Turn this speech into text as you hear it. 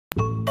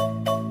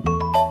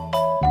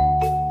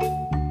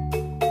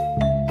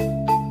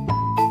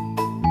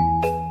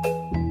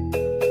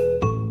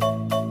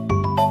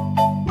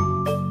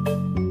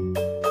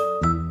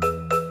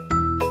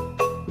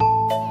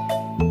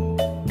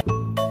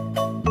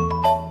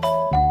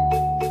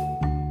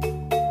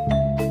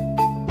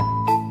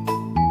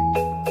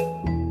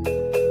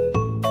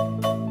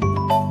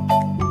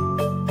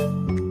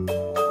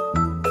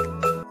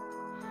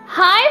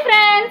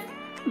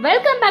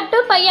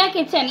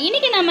Kitchen.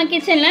 இன்னைக்கு நம்ம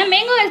கிச்சன்ல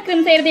மேங்கோ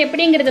ஐஸ்கிரீம் செய்யறது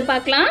எப்படிங்கிறது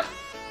பார்க்கலாம்.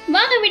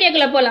 வாங்க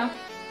வீடியோக்குள்ள போலாம்.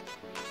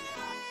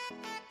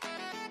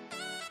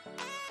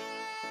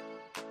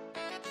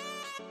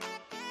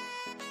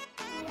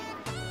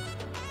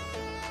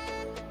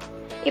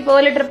 இப்போ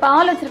 1 லிட்டர்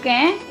பால்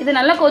வச்சிருக்கேன். இது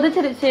நல்லா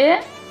கொதிச்சிருச்சு.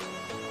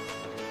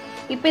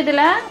 இப்போ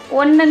இதில்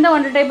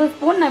 1 டேபிள்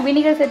ஸ்பூன் நான்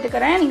வினிகர்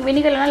சேர்த்துக்கிறேன். நீங்கள்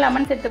வினிகர் இல்லைனா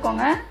லெமன்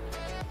சேர்த்துக்கோங்க.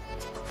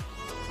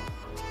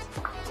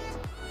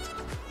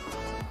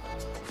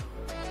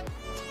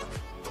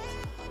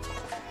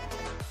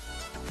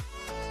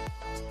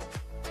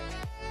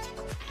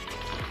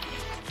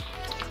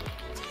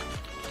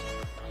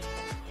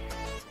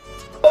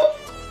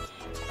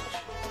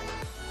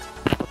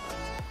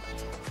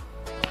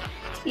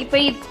 இப்போ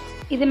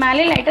இது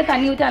மேலே லைட்டாக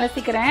தண்ணி ஊற்றி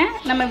அலசிக்கிறேன்.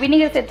 நம்ம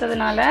வினிகர்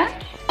சேர்த்ததுனால.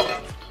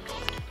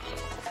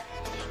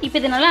 இப்போ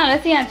இது நல்லா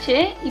அலசியாச்சு.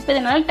 இப்போ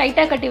இதை நல்லா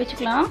டைட்டாக கட்டி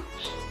வச்சுக்கலாம்.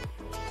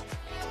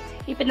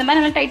 இப்போ இந்த மாதிரி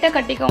நல்லா டைட்டாக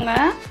கட்டிக்கோங்க.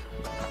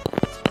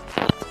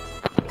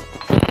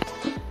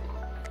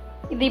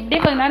 இது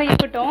இப்படியே கொஞ்ச நேரம்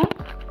இருக்கட்டும்.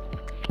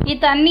 இது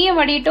தண்ணியை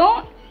வடிட்டும்.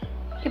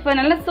 இப்போ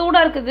நல்லா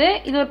சூடாக இருக்குது.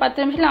 இது ஒரு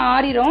 10 நிமிஷத்தில்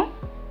ஆறிடும்.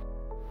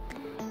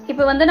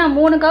 இப்போ நான்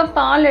 3 கப்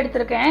பால்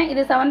எடுத்திருக்கேன்.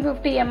 இது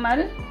 750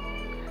 ml.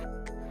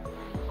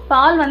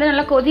 பால்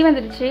நல்லா கொதி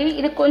வந்துடுச்சு.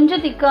 இது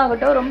கொஞ்சம்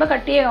திக்காகட்டும். ரொம்ப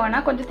கட்டியே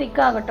வேணாம், கொஞ்சம்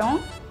திக்காகட்டும்.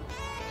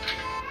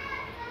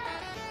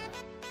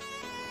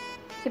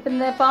 இப்போ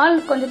இந்த பால்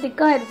கொஞ்சம்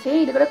திக்காகிடுச்சு.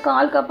 இது கூட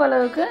 1/4 கப்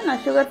அளவுக்கு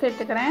நான் சுகர்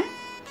சேர்த்துக்கிறேன்.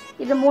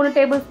 இது 3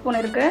 டேபிள்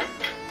ஸ்பூன் இருக்கு.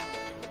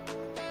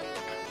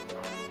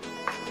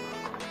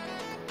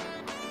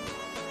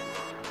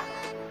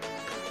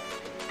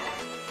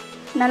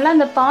 நல்லா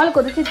இந்த பால்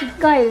கொதிச்சு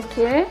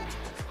திக்காகிடுச்சு.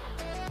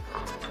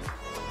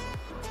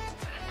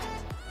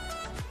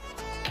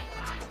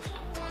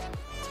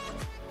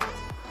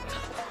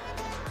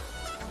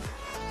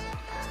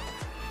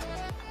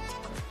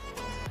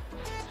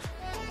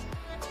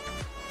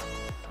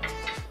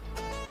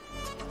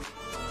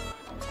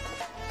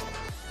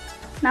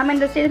 நம்ம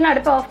இந்த ஸ்டேஜில்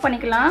அடுப்பை ஆஃப்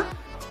பண்ணிக்கலாம்.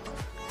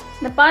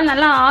 இந்த பால்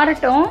நல்லா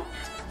ஆறட்டும்.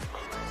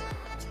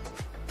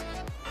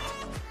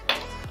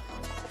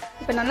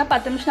 இப்போ நல்லா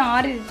 10 நிமிஷம்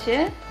ஆறிடுச்சு.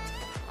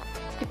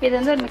 இப்போ இது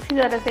ஒரு மிக்ஸி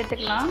ஜாரில்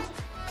சேர்த்துக்கலாம்.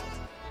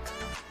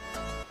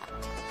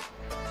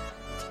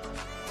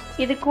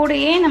 இது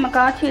கூடயே நம்ம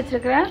காய்ச்சி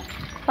வச்சுருக்கிற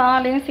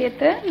பாலையும்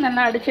சேர்த்து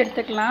நல்லா அடித்து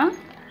எடுத்துக்கலாம்.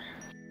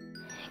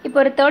 இப்போ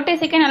ஒரு 30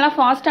 செகண்ட் நல்லா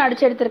ஃபாஸ்ட்டாக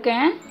அடித்து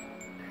எடுத்துருக்கேன்.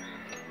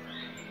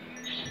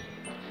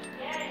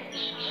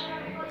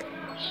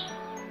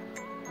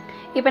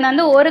 இப்போ நான்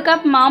 1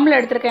 கப் மாம்பழம்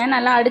எடுத்திருக்கேன்.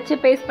 நல்லா அடித்து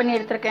பேஸ்ட் பண்ணி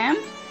எடுத்திருக்கேன்.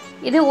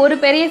 இது ஒரு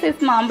பெரிய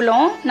சைஸ்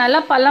மாம்பழம். நல்லா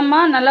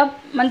பழமாக நல்லா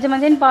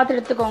மஞ்சன்னு பார்த்து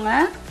எடுத்துக்கோங்க.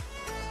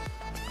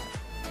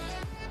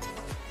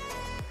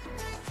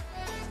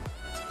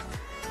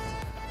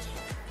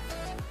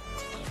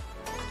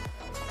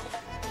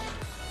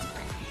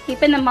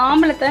 இப்போ இந்த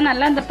மாம்பழத்தை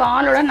நல்லா இந்த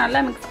பாலோட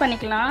நல்லா மிக்ஸ்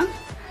பண்ணிக்கலாம்.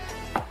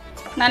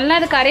 நல்லா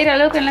இது கரையிற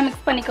அளவுக்கு நல்லா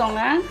மிக்ஸ்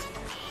பண்ணிக்கோங்க.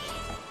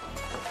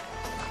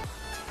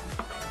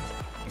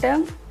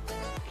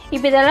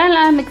 இப்போ இதெல்லாம்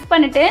நல்லா மிக்ஸ்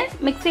பண்ணிவிட்டு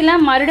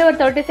மிக்ஸியில் மறுபடியும் ஒரு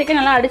 30 செகண்ட்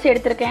நல்லா அடித்து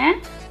எடுத்திருக்கேன்.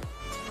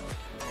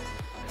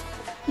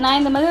 நான்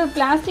இந்த மாதிரி ஒரு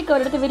பிளாஸ்டிக்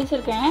கவர் எடுத்து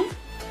விரிச்சிருக்கேன்.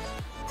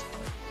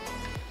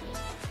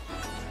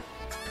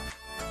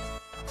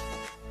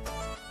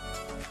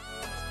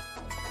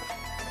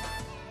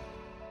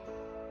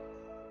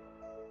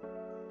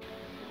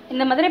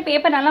 இந்த மாதிரி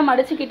பேப்பர் நல்லா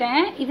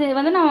மடிச்சுக்கிட்டேன். இது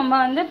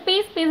நம்ம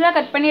பீஸாக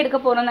கட் பண்ணி எடுக்க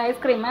போகிறோம் இந்த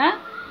ஐஸ்கிரீமை.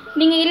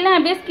 நீங்கள் இல்லை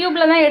அப்படியே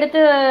ஸ்கியூப்பில் தான் எடுத்து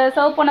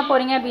சர்வ் பண்ண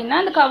போகிறீங்க அப்படின்னா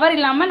அந்த கவர்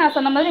இல்லாமல் நான்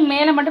சொன்ன மாதிரி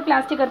மேலே மட்டும்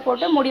பிளாஸ்டிக் கவர்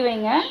போட்டு மூடி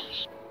வைங்க.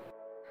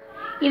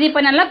 இது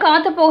இப்போ நல்லா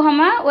காற்று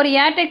போகாமல் ஒரு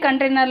ஏர்டைட்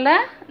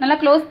கண்டெய்னரில் நல்லா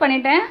க்ளோஸ்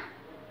பண்ணிட்டேன்.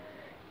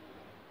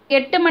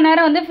 8 மணி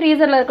நேரம்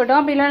ஃப்ரீசரில் இருக்கட்டும்.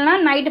 அப்படி இல்லைன்னா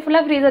நைட்டு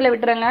ஃபுல்லாக ஃப்ரீசரில்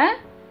விட்டுருங்க.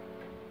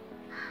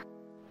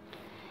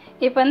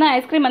 இப்போ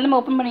ஐஸ்கிரீம் நம்ம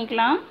ஓப்பன்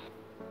பண்ணிக்கலாம்.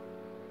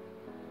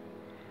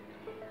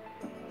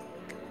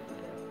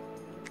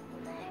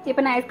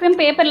 இப்போ நான்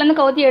ஐஸ்கிரீம் பேப்பர்லேருந்து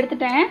கவுத்தி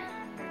எடுத்துட்டேன்.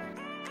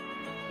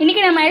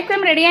 இன்றைக்கி நம்ம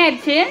ஐஸ்கிரீம் ரெடி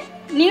ஆயிடுச்சு.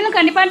 நீங்களும்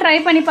கண்டிப்பாக ட்ரை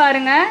பண்ணி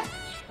பாருங்கள்.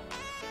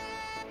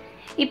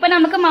 இப்போ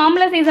நமக்கு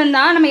மாம்பழ சீசன்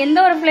தான். நம்ம எந்த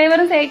ஒரு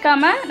ஃப்ளேவரும்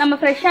சேர்க்காம நம்ம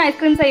ஃப்ரெஷ்ஷாக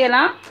ஐஸ்கிரீம்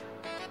செய்யலாம்.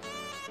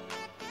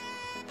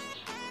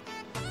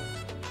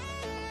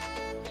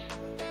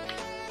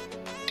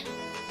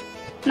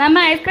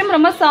 நம்ம ஐஸ்கிரீம்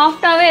ரொம்ப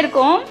சாஃப்டாகவே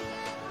இருக்கும்.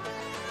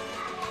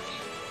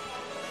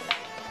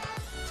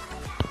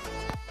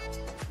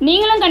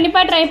 நீங்களும்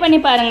கண்டிப்பாக ட்ரை பண்ணி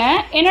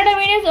பாருங்கள். என்னோட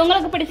வீடியோஸ்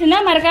உங்களுக்கு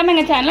பிடிச்சிருந்தா மறக்காமல்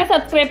எங்கள் சேனலை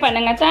சப்ஸ்கிரைப்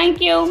பண்ணுங்கள்.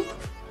 தேங்க்யூ.